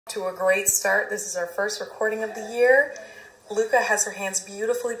To a great start. This is our first recording of the year. Luka has her hands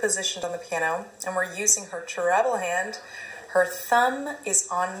beautifully positioned on the piano, and we're using her treble hand. Her thumb is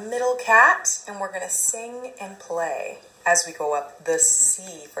on middle cat, and we're going to sing and play as we go up the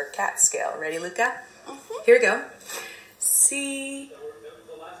C for cat scale. Ready, Luka? Here we go. C,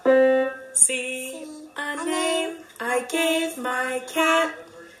 C, a name I gave my cat.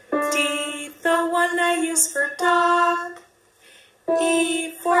 D, the one I use for dog.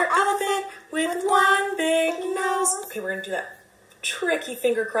 E for elephant with one big nose. Okay, we're going to do that tricky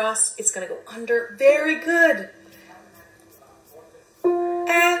finger cross. It's going to go under. Very good.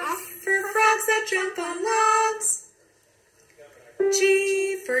 F for frogs that jump on logs.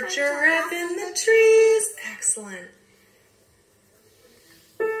 G for giraffe in the trees. Excellent.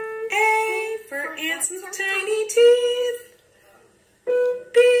 A for ants with tiny teeth.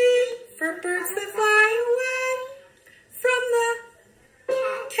 B for birds that fly away from the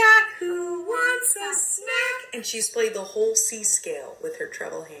cat who wants a snack. And she's played the whole C scale with her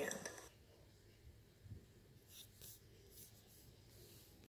treble hand.